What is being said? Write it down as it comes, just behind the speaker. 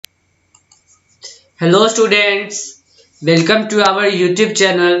Hello students, welcome to our YouTube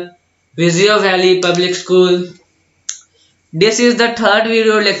channel Visio Valley Public School. This is the third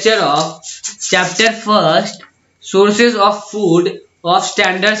video lecture of chapter first Sources of Food of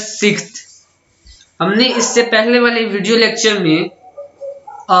Standard 6th. हमने इससे पहले वाले video lecture में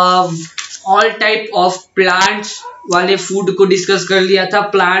all type of plants वाले food को discuss कर लिया था.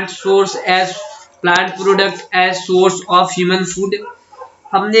 Plant source as plant product as source of human food.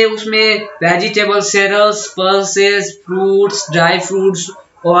 हमने उसमें vegetable, cereals, pulses, fruits, dry fruits,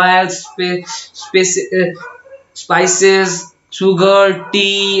 oils, spices, sugar,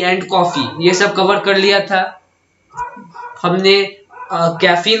 T and coffee ये सब कवर कर लिया था. हमने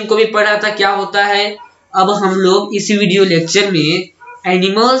कैफीन को भी पढ़ा था क्या होता है. अब हम लोग इस वीडियो लेक्चर में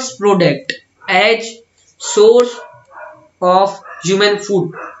animals product as source of human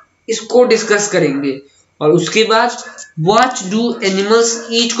food इसको डिस्कस करेंगे और उसके बाद व्हाट डू एनिमल्स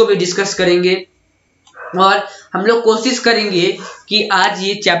ईट को भी डिस्कस करेंगे और हम लोग कोशिश करेंगे कि आज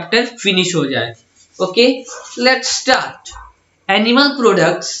ये चैप्टर फिनिश हो जाए. Okay, let's start. Animal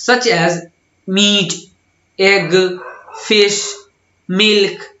products such as meet, egg, fish,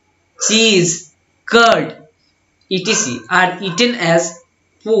 milk, चीज, curd etc are eaten as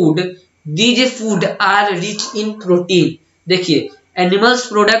food. These food are rich in protein. देखिए एनिमल्स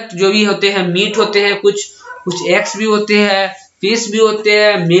प्रोडक्ट जो भी होते हैं, मीट होते हैं, कुछ एग्स भी होते हैं, फिश भी होते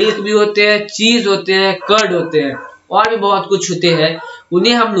हैं, मिल्क भी होते हैं, चीज होते हैं, कर्ड होते हैं और भी बहुत कुछ होते हैं.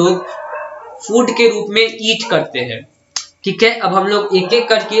 उन्हें हम लोग फूड के रूप में ईट करते हैं. ठीक है, अब हम लोग एक एक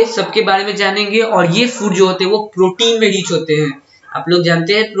करके सबके बारे में जानेंगे और ये फूड जो होते हैं वो प्रोटीन में रिच होते हैं. आप लोग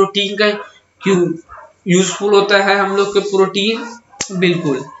जानते हैं प्रोटीन का क्यों यूजफुल होता है हम लोग के प्रोटीन.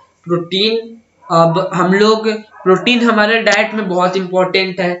 बिल्कुल प्रोटीन, अब हम लोग प्रोटीन हमारे डाइट में बहुत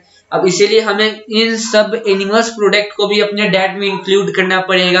इंपॉर्टेंट है. अब इसीलिए हमें इन सब एनिमल्स प्रोडक्ट को भी अपने डाइट में इंक्लूड करना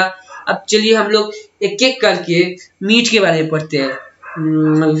पड़ेगा. अब चलिए हम लोग एक एक करके मीट के बारे में पढ़ते हैं.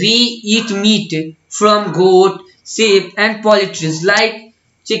 We eat meat from goat, sheep and पोल्ट्रीज like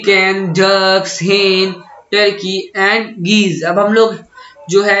chicken, ducks, hen, Turkey and geese. अब हम लोग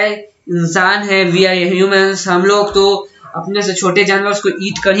जो है इंसान है, वी आर ह्यूमंस, हम लोग तो अपने से छोटे जानवर को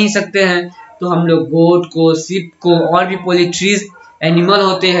ईट कर ही सकते हैं. तो हम लोग गोट को, शिप को और भी पोल्ट्रीज एनिमल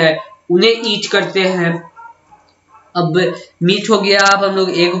होते हैं उन्हें ईट करते हैं. अब मीट हो गया. अब हम लोग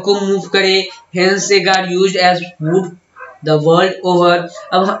एग को मूव करें. Hence egg are used as food the world over.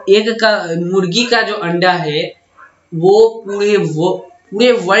 अब एग का, मुर्गी का जो अंडा है वो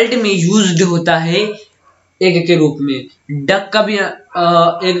पूरे वर्ल्ड में यूज्ड होता है एग के रूप में. डक का भी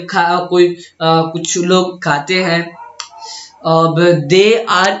एग कुछ लोग खाते हैं. अब they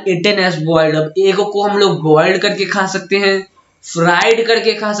are eaten as boiled. अब एग को हम लोग बॉइल्ड करके खा सकते हैं, फ्राइड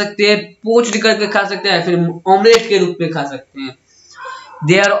करके खा सकते हैं, पोच्ड करके खा सकते हैं, फिर ऑमलेट के रूप में खा सकते हैं.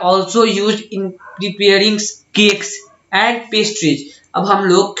 They are also used in preparing cakes and pastries. अब हम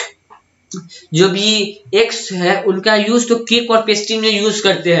लोग जो भी एग्स है उनका यूज तो केक और पेस्ट्री में यूज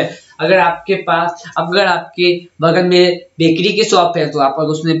करते हैं. अगर आपके बगल में बेकरी की शॉप है तो आप अगर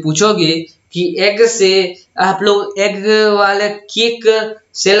उसमें पूछोगे कि एग से आप लोग एग वाले केक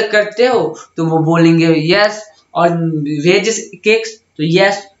सेल करते हो तो वो बोलेंगे यस. और वेज केक्स तो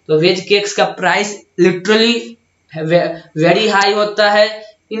यस. तो वेज केक्स का प्राइस लिटरली वेरी हाई होता है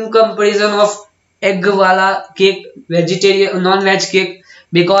इन कंपैरिजन ऑफ एग वाला cake, vegetarian non veg cake,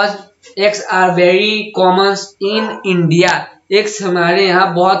 because eggs are very common in India. Eggs हमारे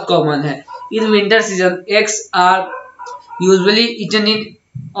यहाँ बहुत कॉमन है. In winter season eggs are usually eaten in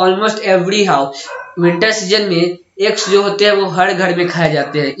almost every house. Winter season में eggs जो होते हैं वो हर घर में खाए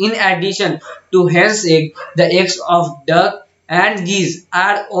जाते हैं. In addition to hence egg, the eggs of duck and गीज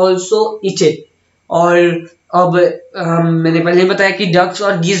are also ईटेड. और अब मैंने पहले बताया कि डक्स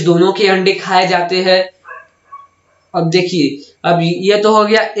और गीज दोनों के अंडे खाए जाते हैं. अब देखिए, अब ये तो हो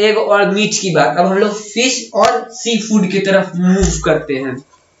गया एग और मीट की बात. अब हम लोग फिश और सी फूड की तरफ मूव करते हैं.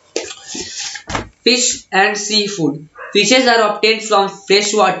 Fish and sea food. Fishes are obtained from fresh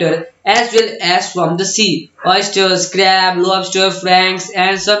water as well as from the sea. Oysters, crab, lobster, franks,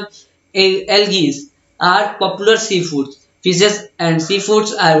 and some algae are popular seafoods. Fishes and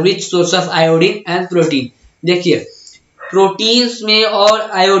seafoods are rich source of iodine and protein. देखिए proteins में और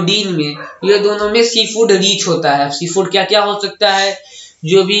iodine में ये दोनों में sea food rich होता है. Sea food क्या क्या हो सकता है,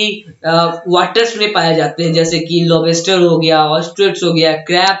 जो भी वाटर्स में पाए जाते हैं, जैसे कि लॉबस्टर हो गया, ऑस्ट्रिच हो गया,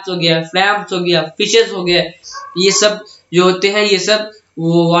 क्रैब्स हो गया, फ्रैम्स हो गया, फिशेस हो गया. ये सब जो होते हैं ये सब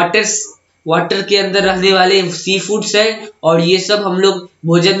वाटर के अंदर रहने वाले सी फूड्स है और ये सब हम लोग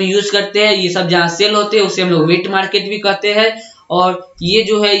भोजन में यूज करते हैं. ये सब जहाँ सेल होते हैं उसे हम लोग वेट मार्केट भी कहते हैं. और ये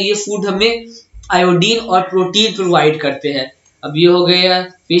जो है ये फूड हमें आयोडीन और प्रोटीन प्रोवाइड करते हैं. अब ये हो गया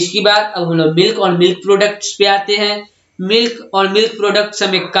फिश की बात। अब हम लोग मिल्क और मिल्क प्रोडक्ट्स पे आते हैं। मिल्क और मिल्क प्रोडक्ट्स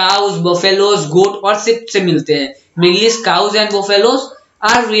हमें काउज, बफेलोज, गोट और शिप से मिलते हैं। Mainly cause and buffaloes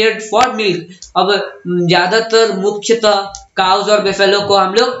are reared for milk. अब ज्यादातर मुख्यतः काउज और बफेलो को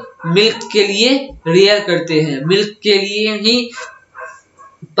हम लोग मिल्क के लिए रेयर करते हैं, मिल्क के लिए ही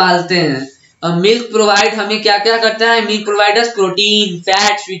पालते हैं। अब मिल्क प्रोवाइड हमें क्या क्या करता है? Milk providers protein,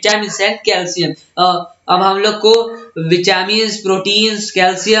 fats, vitamin and calcium. अब हम लोग को विटामिन, प्रोटीन,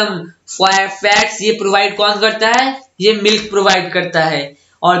 कैल्शियम, फैट्स ये प्रोवाइड कौन करता है? ये मिल्क प्रोवाइड करता है।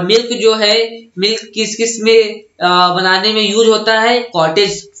 और मिल्क जो है, मिल्क किस किस में बनाने में यूज होता है?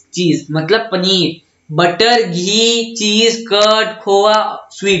 कॉटेज चीज मतलब पनीर, बटर, घी, चीज, कर्ड, खोआ,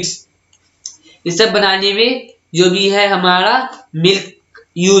 स्वीट्स, ये सब बनाने में जो भी है हमारा मिल्क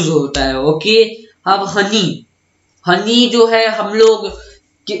यूज होता है। ओके। अब हनी, हनी जो है हम लोग,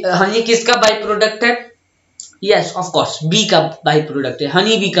 हनी किसका बाई प्रोडक्ट है? यस ऑफ कोर्स बी का बाई प्रोडक्ट है।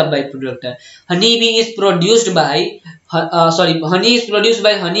 हनी बी का बाई प्रोडक्ट है। Honey bee is produced by honey is produced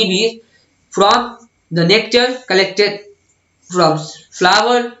by honey bee from the nectar collected from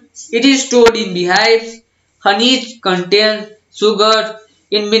flower. It is stored in beehives. Honey contains sugar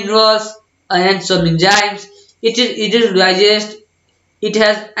in minerals and some enzymes. It is digest. It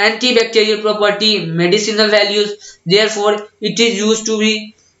has antibacterial property, medicinal values. Therefore, it is used to be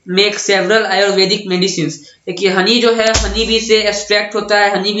make several Ayurvedic medicines. देखिए हनी जो है, honey bee से extract होता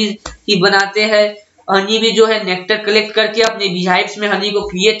है, honey bee ही बनाते हैं। Honey bee जो है नेक्टर कलेक्ट करके अपने बीहाइव्स में हनी को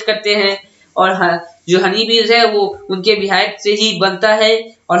क्रिएट करते हैं। और जो हनी बीज है वो उनके बीहाइव से ही बनता है।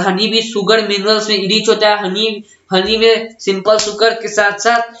 और हनी बी शुगर मिनरल्स में रिच होता है। हनी में सिंपल शुगर के साथ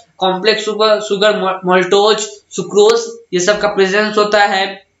साथ कॉम्प्लेक्स शुगर, मोल्टोज, सुक्रोज, ये सब का प्रेजेंस होता है।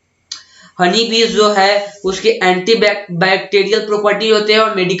 हनी बीज जो है उसके एंटी बैक्टीरियल प्रॉपर्टी होते हैं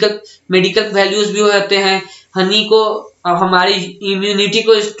और मेडिकल वैल्यूज भी होते हैं। हनी को हमारी इम्यूनिटी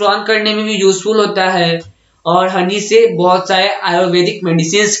को स्ट्रॉन्ग करने में भी यूजफुल होता है। और हनी से बहुत सारे आयुर्वेदिक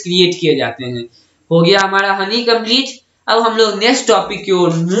मेडिसिन क्रिएट किए जाते हैं। हो गया हमारा हनी कंप्लीट। अब हम लोग नेक्स्ट टॉपिक की ओर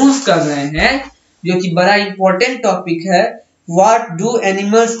मूव कर रहे हैं, जो कि बड़ा इंपॉर्टेंट टॉपिक है, व्हाट डू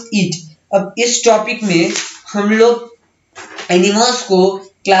एनिमल्स ईट। अब इस टॉपिक में हम लोग एनिमल्स को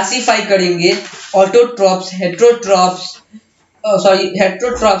क्लासिफाई करेंगे ऑटोट्रॉप्स, हेट्रोट्रॉप्स,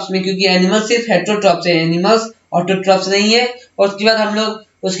 हेट्रोट्रॉप्स में, क्योंकि एनिमल सिर्फ हेट्रोट्रॉप्स है, एनिमल्स ऑटोट्रॉप्स नहीं है। और उसके बाद हम लोग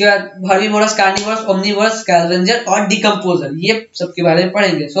हर्बीवोरस, कार्निवोरस, ओमनिवोरस, स्कैवेंजर और डिकम्पोजर, ये सब के बारे में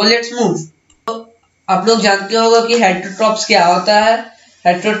पढ़ेंगे। So let's move. तो आप लोग जानते होगा कि हेट्रोट्रॉप्स क्या होता है।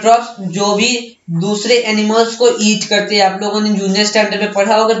 हेट्रोट्रॉप्स जो भी दूसरे एनिमल्स को ईट करते हैं। आप लोगों ने जूनियर स्टैंडर्ड में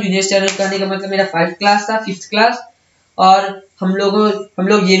पढ़ा होगा। जूनियर स्टैंडर्ड करने का मतलब मेरा 5th क्लास था, 5th क्लास। और हम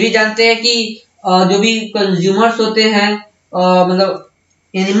लोग ये भी जानते हैं कि जो भी कंज्यूमर्स होते हैं, मतलब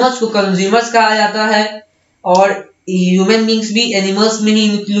एनिमल्स को कंज्यूमर्स कहा जाता है। और ह्यूमन बींग्स भी एनिमल्स में ही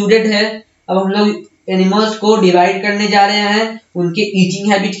इंक्लूडेड है। अब हम लोग एनिमल्स को डिवाइड करने जा रहे हैं उनके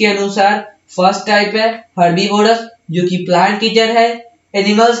ईटिंग हैबिट के अनुसार। फर्स्ट टाइप है हर्बीवोरस, जो कि प्लांट ईटर है।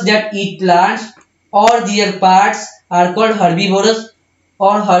 एनिमल्स दैट ईट प्लांट्स और there parts are called herbivorous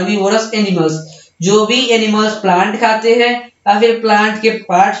और हर्बीवोरस एनिमल्स। जो भी एनिमल्स प्लांट खाते हैं या फिर प्लांट के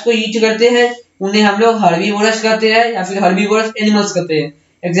पार्ट्स को ईट करते हैं, उन्हें हम लोग हर्बीवोरस कहते हैं या फिर हर्बीवोरस एनिमल्स कहते हैं।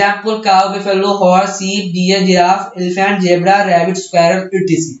 Example cow, buffalo, horse, sheep, dear, giraffe, elephant, zebra, rabbit, squirrel,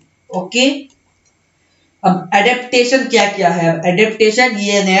 etc. Okay. अब एडेप्टेशन क्या क्या है? अब एडेप्टेशन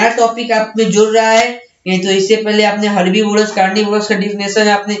ये नया टॉपिक आप में जुड़ रहा है। नहीं तो इससे पहले आपने हर्बीवोरस, कार्निवोरस का डिफिनेशन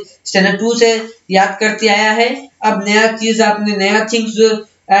आपने स्टैंडर्ड 2 से याद करते आया है। अब नया चीज आपने नया थिंग्स जो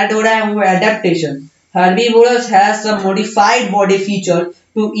ऐड हो रहा है वो adaptation. Herbivores has some modified body feature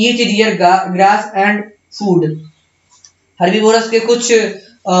to eat their grass and food. Herbivores के कुछ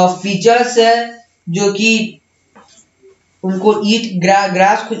फीचर्स है जो कि उनको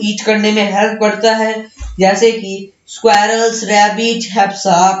ग्रास को ईट करने में हेल्प करता है। जैसे कि squirrels, rabbit have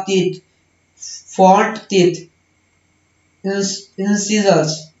sharp teeth, front teeth,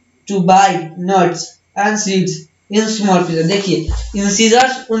 incisors to bite nuts and seeds in small pieces. देखिए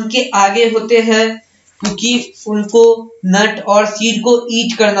इंसिजर्स उनके आगे होते हैं क्योंकि उनको नट और सीड को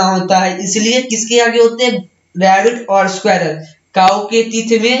ईट करना होता है, इसलिए किसके आगे होते हैं? रैबिट और स्क्वायरल। काऊ के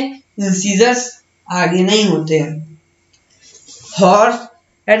टीथ में इंसिजर्स आगे नहीं होते हैं। Horse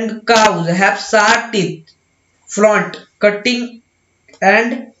and cause have sharp teeth, front cutting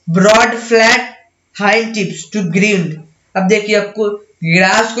and broad flat hind tips to grind. अब देखिए आपको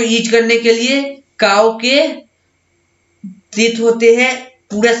ग्रास को ईट करने के लिए काऊ के टीथ होते हैं,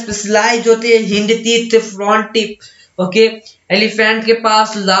 पूरा स्पेशलाइज होते हैं, hind teeth, front tip. Okay. Elephant के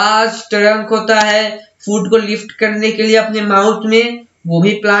पास लार्ज ट्रंक होता है फूड को लिफ्ट करने के लिए अपने माउथ में, वो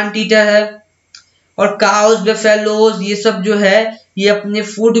भी प्लांट ईटर है। और काउस, बफेलोज, ये सब जो है ये अपने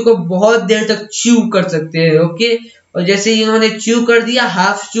फूड को बहुत देर तक च्यू कर सकते हैं। ओके, और जैसे ही इन्होंने च्यू कर दिया,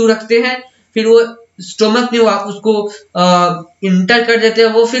 हाफ च्यू रखते हैं, फिर वो स्टोमक में उसको इंटर कर देते हैं।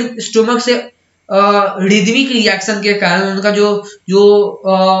 वो फिर स्टोमक से रिदमिक रिएक्शन के कारण उनका जो जो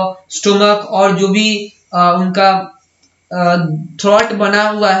स्टोमक और जो भी उनका थ्रॉट बना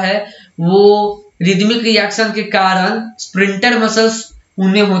हुआ है, वो रिदमिक रिएक्शन के कारण स्प्रिंटर मसल्स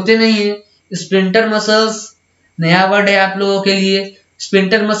उनमें होते नहीं है। स्प्रिंटर मसल्स नया वर्ड है आप लोगों के लिए।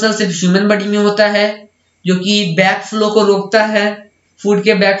 स्प्रिंटर मसल सिर्फ ह्यूमन बॉडी में होता है, जो कि बैक फ्लो को रोकता है, फूड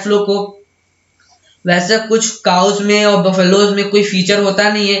के बैक फ्लो को। वैसे कुछ काउस में और बफेलोज में कोई फीचर होता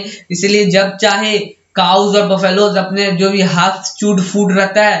नहीं है, इसलिए जब चाहे काउस और बफेलोज अपने जो भी हाफ च्यूड फूड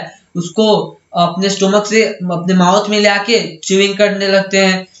रहता है उसको अपने स्टोमक से अपने माउथ में लाके च्यूइंग करने लगते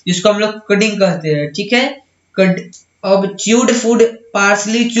हैं, जिसको हम लोग कडिंग कहते हैं। ठीक है, कड। अब chewed food,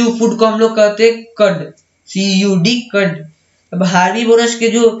 partially chew food को हम लोग कहते हैं कड, CUD, कड। अब हार्बीवोरस के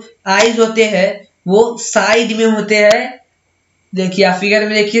जो आईज होते हैं वो साइड में होते हैं, देखिए आप फिगर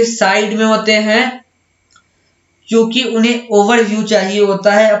में देखिए, साइड में होते हैं, क्योंकि उन्हें ओवरव्यू चाहिए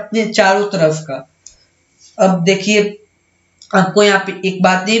होता है अपने चारों तरफ का। अब देखिए आपको यहाँ पे एक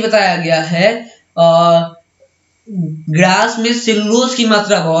बात नहीं बताया गया है, ग्रास में सेलुलोज की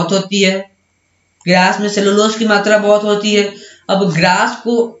मात्रा बहुत होती है, ग्रास में सेलुलोज की मात्रा बहुत होती है। अब ग्रास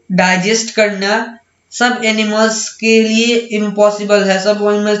को डाइजेस्ट करना सब एनिमल्स के लिए इम्पॉसिबल है, सब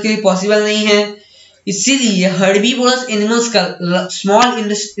एनिमल्स के लिए पॉसिबल नहीं है। इसीलिए हर्बीवोरस एनिमल्स का स्मॉल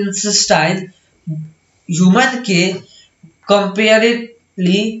इंटेस्टाइन ह्यूमन के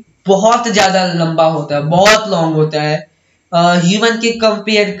कंपेरेटिवली बहुत ज्यादा लंबा होता है, बहुत लॉन्ग होता है ह्यूमन के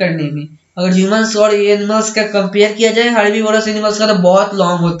कंपेयर करने में। अगर ह्यूमंस और एनिमल्स का कंपेयर किया जाए हर्बीवोरस एनिमल्स का, तो बहुत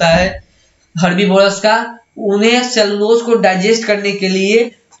लॉन्ग होता है हर्बीवोरस का। उन्हें सेलुलोज को डाइजेस्ट करने के लिए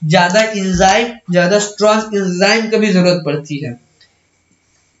ज्यादा एंजाइम, ज्यादा स्ट्रॉन्ग एंजाइम की भी जरूरत पड़ती है।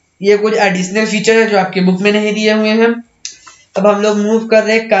 ये कुछ एडिशनल फीचर है जो आपके बुक में नहीं दिए हुए हैं। अब हम लोग मूव कर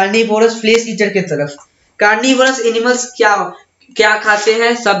रहे हैं कार्निवोरस फ्लेश ईटर की तरफ। कार्निवोरस एनिमल्स क्या क्या खाते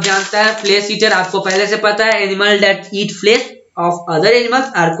हैं, सब जानता है। फ्लेश ईटर आपको पहले से पता है, animal that eat flash of other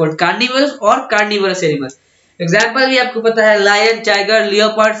animals are called carnivorous और कार्निवोरस एनिमल्स। एग्जांपल भी आपको पता है, lion, tiger,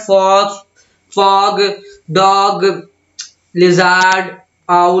 leopard, fox, fog, dog, lizard,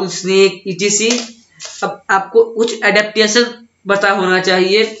 owl, snake, etc। अब आपको कुछ एडेप्टेशन पता होना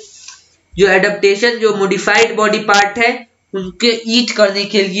चाहिए। जो एडेप्टेशन, जो मॉडिफाइड बॉडी पार्ट है उनके ईट करने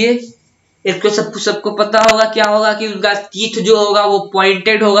के लिए, एक तो सबको पता होगा क्या होगा कि उनका टीथ जो होगा वो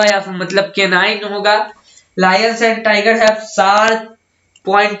पॉइंटेड होगा या फिर मतलब कैनाइन होगा। Lions and tiger have sharp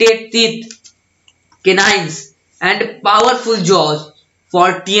pointed teeth, canines and powerful jaws for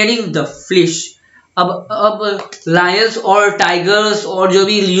tearing the flesh। अब लायंस और टाइगर्स और जो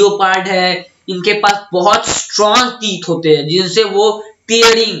भी लियोपार्ड है, इनके पास बहुत स्ट्रॉन्ग टीथ होते हैं जिनसे वो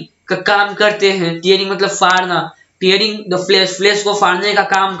टीयरिंग का काम करते हैं। टीयरिंग मतलब फाड़ना, टीयरिंग द फ्लेश, फ्लेश को फाड़ने का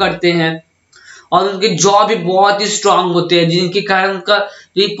काम करते हैं। और उनके जॉ भी बहुत ही स्ट्रांग होते हैं, जिनके कारण उनका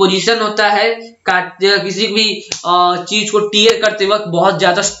जो पोजीशन होता है काटते किसी भी चीज को टीयर करते वक्त बहुत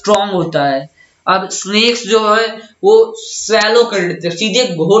ज्यादा स्ट्रांग होता है। अब स्नेक्स जो है वो स्वैलो कर लेते हैं, सीधे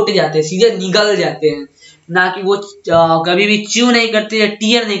घोट जाते हैं, सीधे निगल जाते हैं, ना कि वो कभी भी च्यू नहीं करते या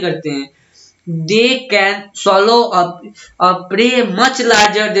टीयर नहीं करते हैं। They can swallow a prey much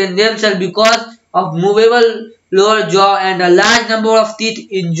larger than themselves because of movable lower jaw and a large number of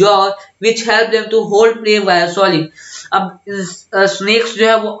teeth in jaw which help them to hold prey while swallowing। अब snacks जो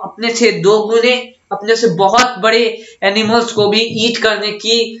है वो अपने से 2 गुने, अपने से बहुत बड़े एनिमल्स को भी ईट करने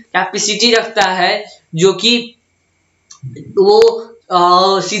की कैपेसिटी रखता है, जो कि वो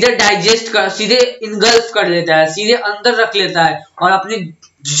सीधे डाइजेस्ट कर, सीधे इनगल्फ कर लेता है, सीधे अंदर रख लेता है और अपने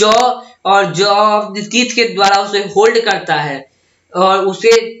जॉ और जॉ टीथ के द्वारा उसे होल्ड करता है और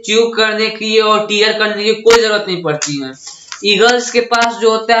उसे च्यू करने की और टीयर करने की कोई जरूरत नहीं पड़ती है। ईगल्स के पास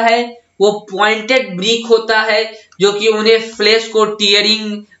जो होता है वो पॉइंटेड ब्रीक होता है, जो कि उन्हें फ्लेश को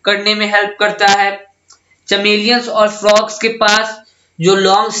टीयरिंग करने में हेल्प करता है। चमेलियंस और फ्रॉग्स के पास जो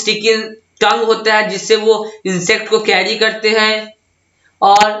लॉन्ग स्टिकी टंग होता है जिससे वो इंसेक्ट को कैरी करते हैं।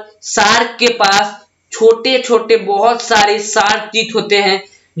 और शार्क के पास छोटे छोटे बहुत सारे शार्प टीथ होते हैं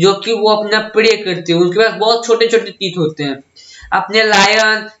जो कि वो अपना प्रे करते हैं, उनके पास बहुत छोटे छोटे टीथ होते हैं। अपने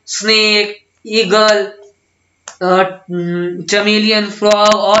लायन, स्नेक, ईगल, चमेलियन,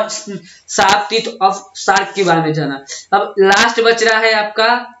 फ्रॉग और शार्प टीथ ऑफ शार्क के बारे में जाना। अब लास्ट बच रहा है आपका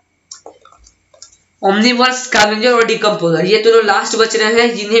ओमनिवोरस, स्कैवेंजर और डिकम्पोजर। ये दोनों लास्ट बच रहे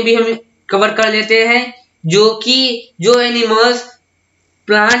हैं जिन्हें भी हम कवर कर लेते हैं, जो कि जो एनिमल्स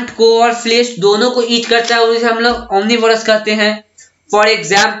प्लांट को और फ्लेश दोनों को ईट करता है उन्हें हम लोग ओमनिवोरस कहते हैं। फॉर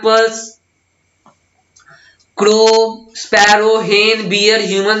एग्जाम्पल्स क्रो, स्पैरो, हेन, बियर,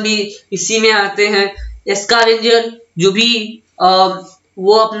 ह्यूमन भी इसी में आते हैं। स्कैवेंजर जो भी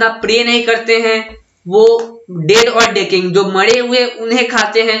वो अपना प्रे नहीं करते हैं, वो डेड और डेकिंग जो मरे हुए उन्हें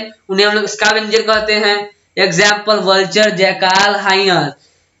खाते हैं, उन्हें हम लोग स्कैवेंजर कहते हैं। Example vulture, jackal, highness.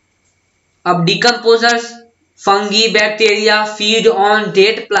 अब decomposers, fungi, bacteria feed on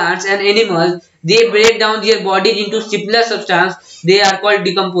dead plants and animals. They break down their bodies into simpler substance. They are called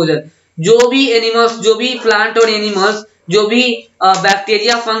decomposer. जो भी एनिमल्स, जो भी प्लांट और एनिमल्स, जो भी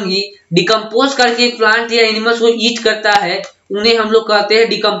बैक्टीरिया, फंगी डिकम्पोज करके plant या एनिमल्स को ईट करता है, उन्हें हम लोग कहते हैं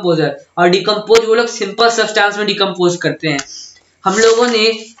डिकम्पोजर। और डिकम्पोज वो लोग सिंपल सब्सटेंस में डिकम्पोज करते हैं। हम लोगों ने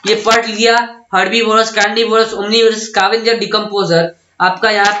ये पढ़ लिया herbivorous, carnivorous, omnivorous, scavenger, decomposer. आपका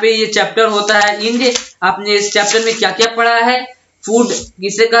यहाँ पे ये चैप्टर होता है इंड। आपने इस चैप्टर में क्या क्या पढ़ा है? फूड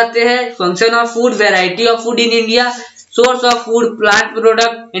किसे कहते हैं, function of food, variety of food in India, source of food, plant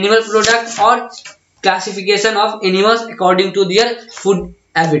product, animal product, और classification of animals according to their food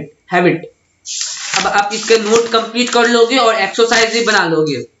habit. अब आप इसके नोट कंप्लीट कर लोगे और एक्सरसाइज भी बना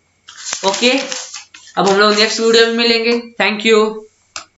लोगे। ओके, अब हम लोग नेक्स्ट वीडियो में मिलेंगे। Thank you.